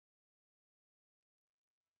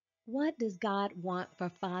What does God want for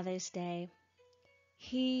Father's Day?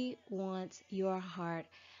 He wants your heart.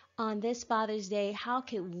 On this Father's Day, how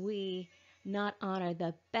could we not honor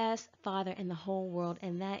the best father in the whole world,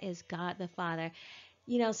 and that is God the Father?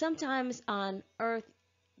 Sometimes on earth,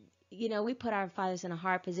 we put our fathers in a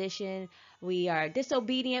hard position. We are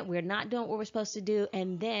disobedient. We're not doing what we're supposed to do.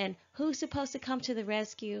 And then who's supposed to come to the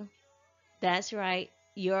rescue? That's right,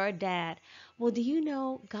 your dad. Well, do you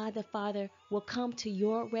know God the Father will come to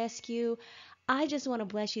your rescue? I just want to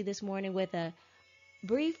bless you this morning with a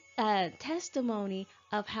brief testimony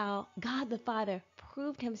of how God the Father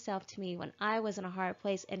proved himself to me when I was in a hard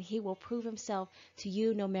place, and he will prove himself to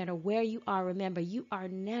you no matter where you are. Remember, you are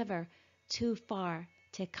never too far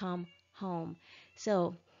to come home.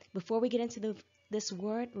 So, before we get into this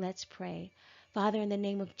word, let's pray. Father, in the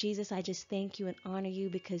name of Jesus, I just thank you and honor you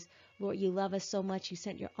because, Lord, you love us so much. You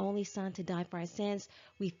sent your only Son to die for our sins.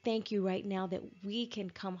 We thank you right now that we can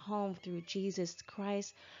come home through Jesus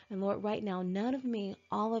Christ. And Lord, right now, none of me,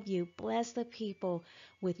 all of you, bless the people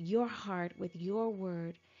with your heart, with your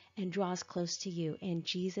word, and draw us close to you. In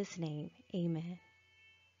Jesus' name, amen.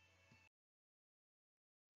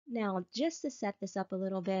 Now, just to set this up a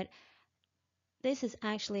little bit, this is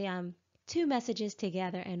actually two messages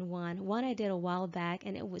together in one. One I did a while back,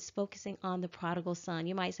 and it was focusing on the prodigal son.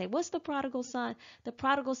 You might say, what's the prodigal son? The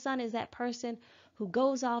prodigal son is that person who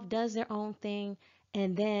goes off, does their own thing,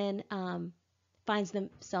 and then finds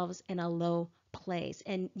themselves in a low place.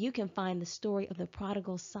 And you can find the story of the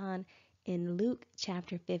prodigal son in Luke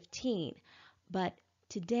chapter 15. But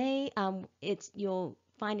today, you'll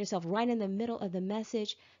find yourself right in the middle of the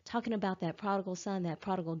message talking about that prodigal son, that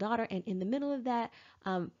prodigal daughter, and in the middle of that,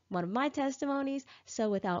 one of my testimonies.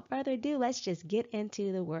 So without further ado, let's just get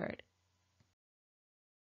into the word.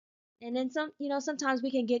 And then sometimes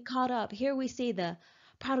we can get caught up. Here we see the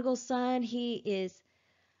prodigal son. He is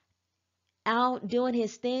out doing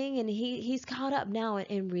his thing, and he's caught up now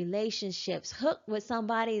in relationships, hooked with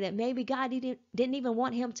somebody that maybe God didn't even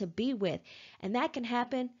want him to be with. And that can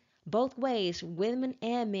happen both ways, women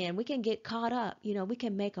and men. We can get caught up. We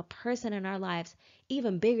can make a person in our lives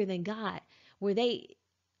even bigger than God, where they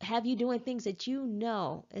have you doing things that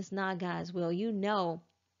is not God's will.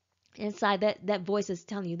 Inside that voice is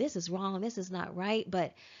telling you this is wrong, this is not right,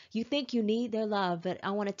 but you think you need their love. But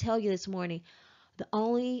I want to tell you this morning, the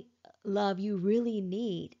only love you really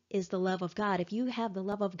need is the love of God. If you have the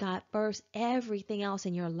love of God first, everything else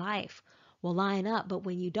in your life will line up. But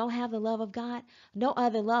when you don't have the love of God, no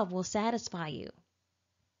other love will satisfy you.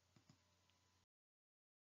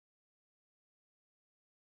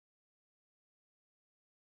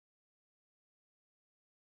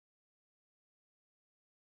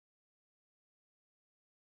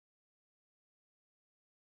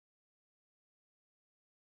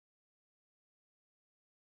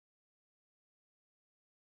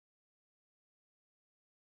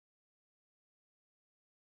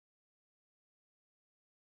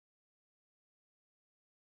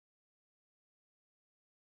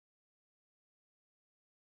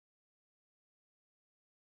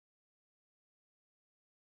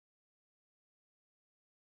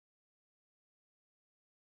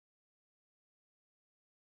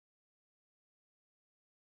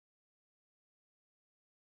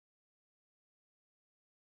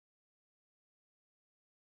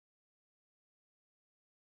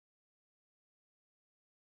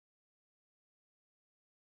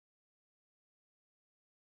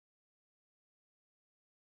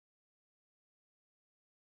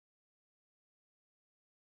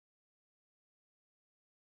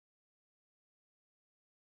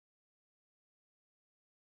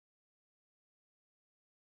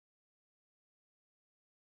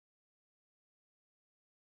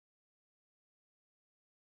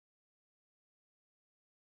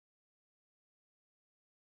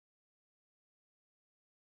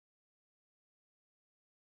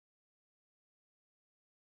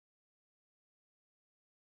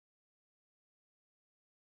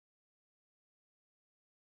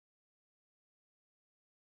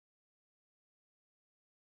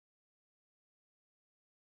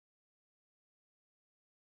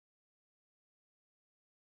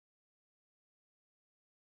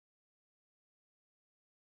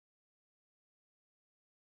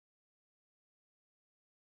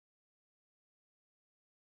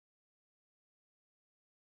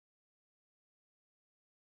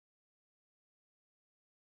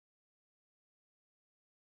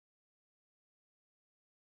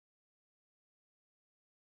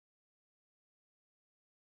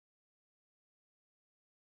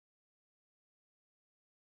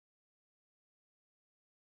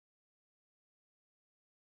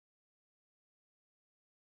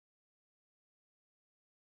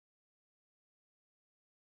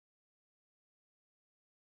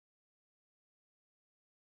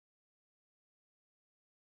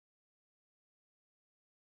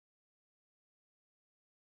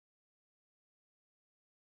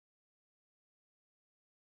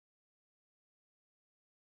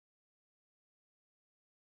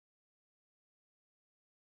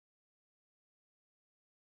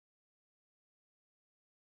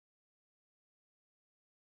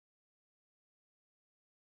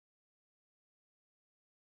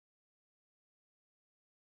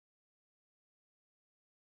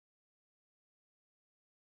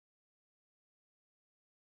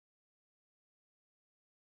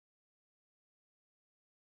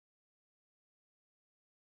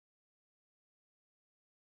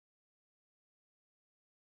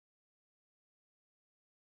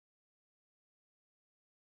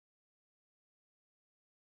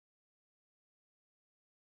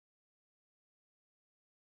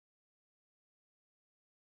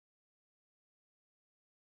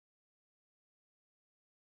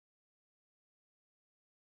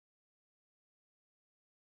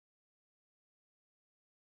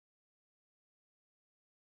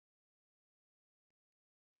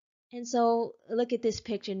 And so look at this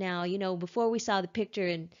picture now. Before we saw the picture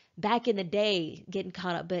and back in the day getting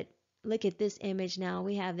caught up, but look at this image now.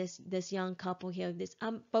 We have this young couple here. This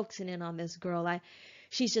I'm focusing in on this girl.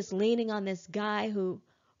 She's just leaning on this guy who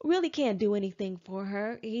really can't do anything for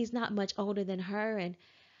her. He's not much older than her, and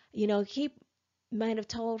he might have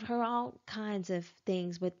told her all kinds of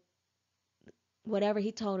things, but whatever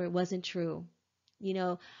he told her wasn't true. You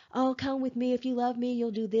know, oh, come with me if you love me,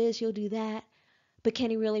 you'll do this, you'll do that. But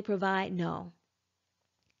can he really provide? No.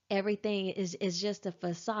 Everything is just a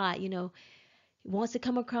facade. He wants to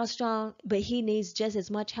come across strong, but he needs just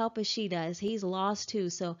as much help as she does. He's lost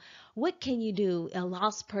too. So what can you do? A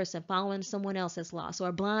lost person following someone else's lost, or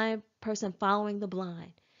a blind person following the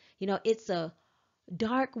blind. It's a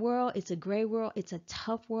dark world. It's a gray world. It's a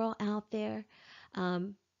tough world out there.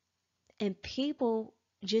 Um, and people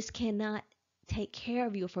just cannot take care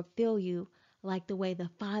of you or fulfill you like the way the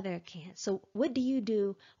Father can. So, what do you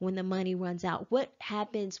do when the money runs out? What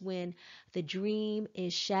happens when the dream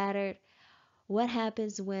is shattered? What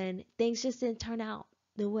happens when things just didn't turn out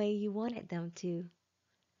the way you wanted them to?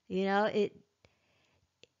 It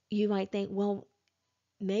you might think, well,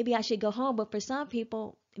 maybe I should go home, but for some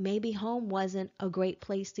people, maybe home wasn't a great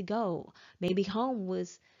place to go. Maybe home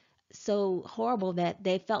was so horrible that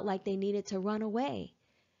they felt like they needed to run away.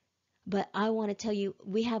 But I want to tell you,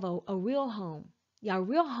 we have a real home. Yeah, our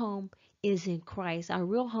real home is in Christ. Our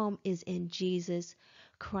real home is in Jesus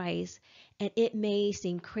Christ. And it may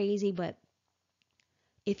seem crazy, but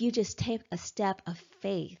if you just take a step of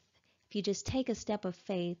faith, if you just take a step of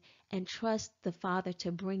faith and trust the Father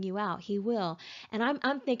to bring you out, He will. And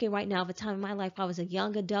I'm thinking right now of a time in my life I was a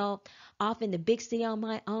young adult, off in the big city on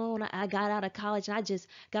my own. I got out of college and I just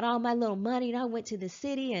got all my little money and I went to the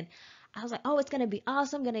city and I was like, oh, it's going to be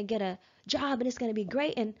awesome. I'm going to get a job and it's going to be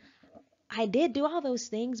great. And I did do all those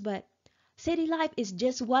things, but city life is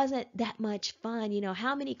just wasn't that much fun.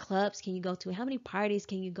 How many clubs can you go to? How many parties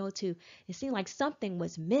can you go to? It seemed like something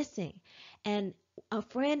was missing. And a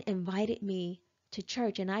friend invited me to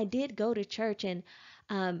church, and I did go to church. And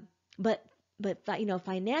um, but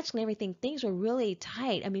financially, everything things were really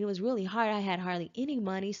tight. I mean, it was really hard. I had hardly any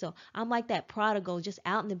money, so I'm like that prodigal, just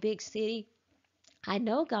out in the big city. I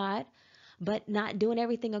know God, but not doing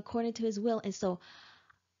everything according to His will. And so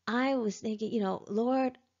I was thinking,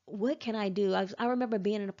 Lord, what can I do? I remember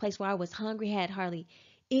being in a place where I was hungry, had hardly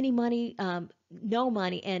any money, no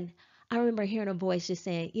money. And I remember hearing a voice just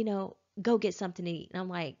saying, go get something to eat. And I'm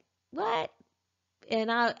like, what?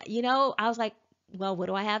 And I was like, well, what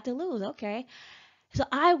do I have to lose? Okay. So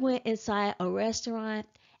I went inside a restaurant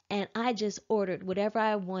and I just ordered whatever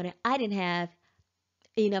I wanted. I didn't have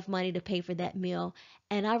enough money to pay for that meal.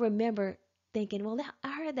 And I remember thinking, well,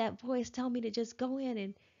 I heard that voice tell me to just go in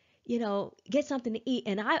and, get something to eat.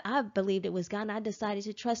 And I believed it was God. And I decided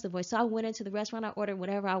to trust the voice. So I went into the restaurant. I ordered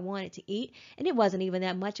whatever I wanted to eat. And it wasn't even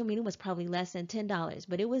that much. I mean, it was probably less than $10,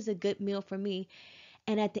 but it was a good meal for me.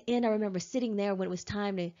 And at the end, I remember sitting there when it was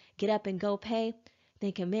time to get up and go pay,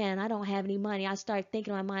 thinking, man, I don't have any money. I started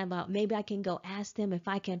thinking in my mind about maybe I can go ask them if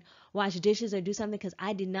I can wash dishes or do something because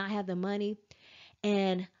I did not have the money.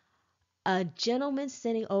 And a gentleman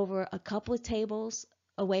sitting over a couple of tables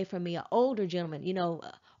away from me, an older gentleman,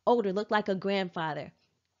 older, looked like a grandfather.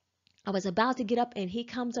 I was about to get up and he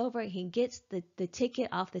comes over, he gets the ticket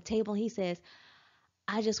off the table. He says,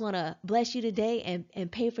 I just want to bless you today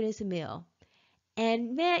and pay for this meal.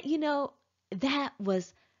 And man, that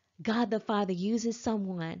was God the Father uses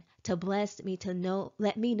someone to bless me,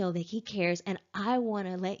 let me know that He cares. And I want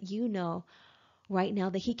to let you know right now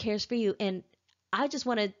that He cares for you. And I just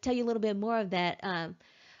want to tell you a little bit more of that,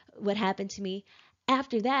 what happened to me.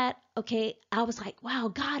 After that, okay, I was like, wow,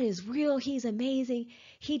 God is real. He's amazing.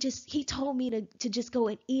 He told me to just go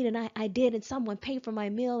and eat, and I did, and someone paid for my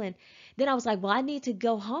meal. And then I was like, well, I need to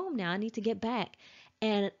go home now. I need to get back.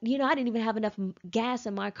 And, I didn't even have enough gas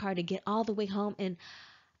in my car to get all the way home. And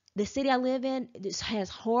the city I live in just has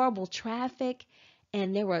horrible traffic,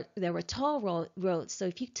 and there were roads. So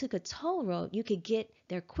if you took a toll road, you could get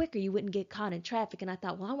there quicker. You wouldn't get caught in traffic. And I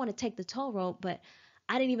thought, well, I want to take the toll road, but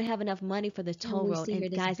I didn't even have enough money for the toll road.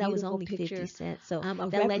 And guys, that was only 50 cents. So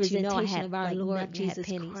that lets you know I had of our like Lord Jesus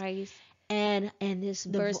Christ. And this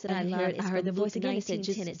verse that I learned, I heard the voice again. It said,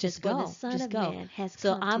 just go, just go.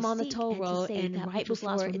 So I'm on the toll road, and right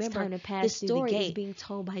before it's time to pass through the gate, is being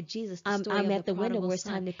told by Jesus. I'm at the window where it's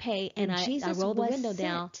time to pay, and I roll the window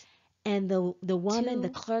down, And the woman, the to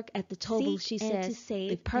clerk at the toll booth, she seek and to says,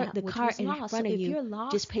 save that the which car was in lost. front So of if you you're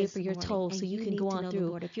just lost pay for this your morning toll and so you you can need go to on know the through.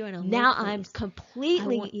 Lord, if you're in a low Now I'm place, I completely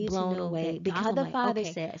want you to blown know away that because God the the Father okay,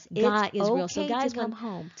 says it's God is real. So okay to guys, come when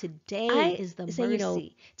home. Today I is the say,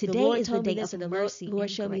 mercy. The today Lord is the told me day this, of and the mercy, Lord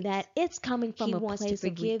and showed me grace. that. It's coming from He a wants to place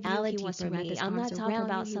of forgive you. He reality wants for to wrap me. his I'm arms not talking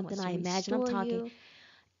around you. about He something wants to I imagine. I'm restore talking you.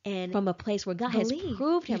 And from a place where God has believe,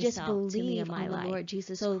 proved you just himself to me in believe my on the life. Lord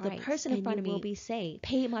Jesus So the Christ, person in and front you of will me be saved.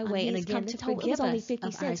 paid my way. And He's again, come the to toll, it was forgive only us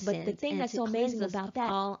 50 of our cents. But the sins thing and that's to so cleanse amazing us about of that,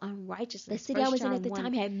 all the unrighteousness. city I First was in at John the 1,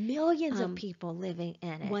 time had millions of 1 people. living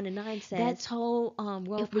in it. 1 and 9 That says toll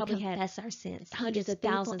road if we probably had confess our sins. He hundreds is of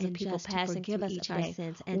faithful thousands of and people just to passing forgive through us each of our day,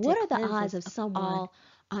 sins and to what are the cleanse odds us of of someone all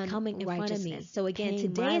coming in front of me? unrighteousness. So again, Paying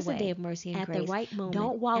today my is the day way of mercy and at the grace. right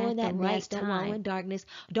moment, Don't wallow in at the that mess. right Don't wallow in time. darkness.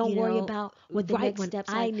 Don't You worry know, about what the right next when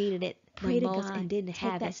steps are. I needed it the Pray to most God. and didn't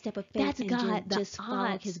Take have that it. step of faith That's and God. The just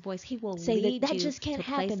follow His odds voice. He will Say that lead that you just can't to a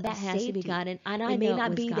place happen. of That has to be safety. God. And I It may know it not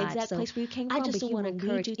was be the God. exact So place where you came I from, just but He want to will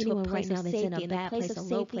lead encourage you to a anyone right place of now that's in a safety. And the bad place place, of a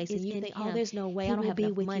low safety place, and is you in think, oh, Him. there's no way. I He don't will have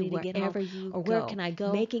be enough with you money to get home. wherever you Or where go, can I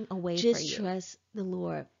go? making a way for Just you. trust the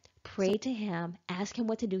Lord. So Pray to Him. Ask Him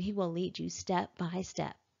what to do. He will lead you step by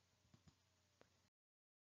step.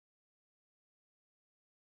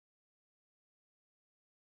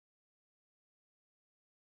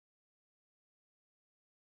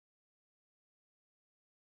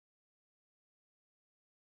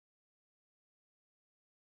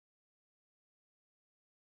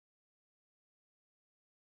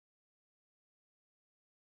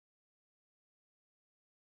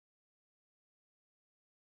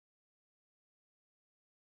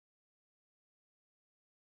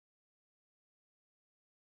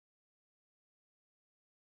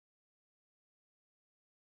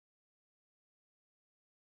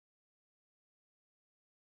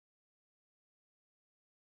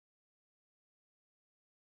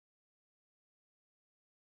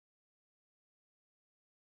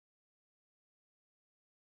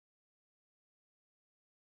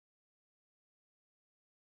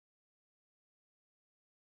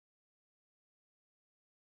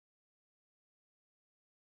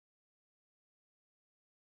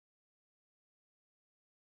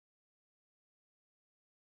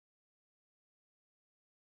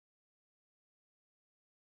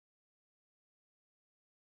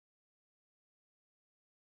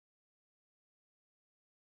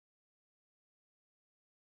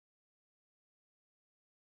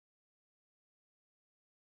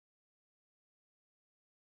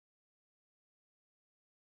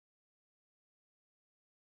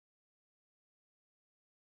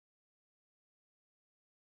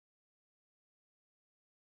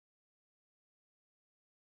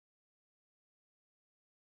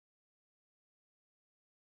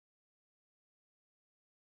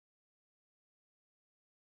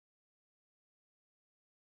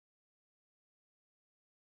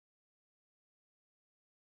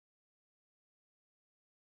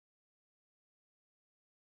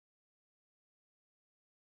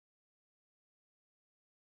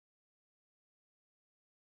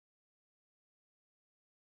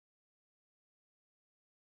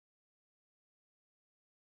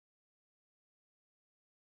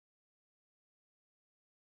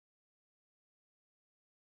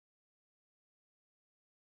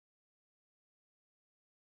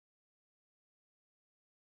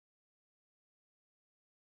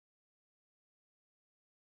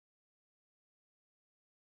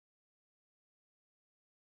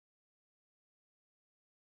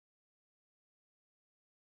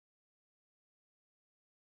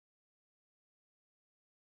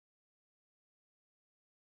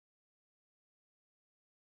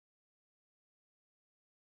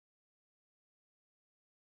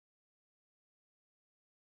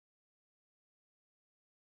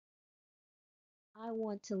 I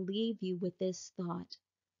want to leave you with this thought.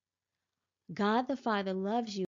 God the Father loves you.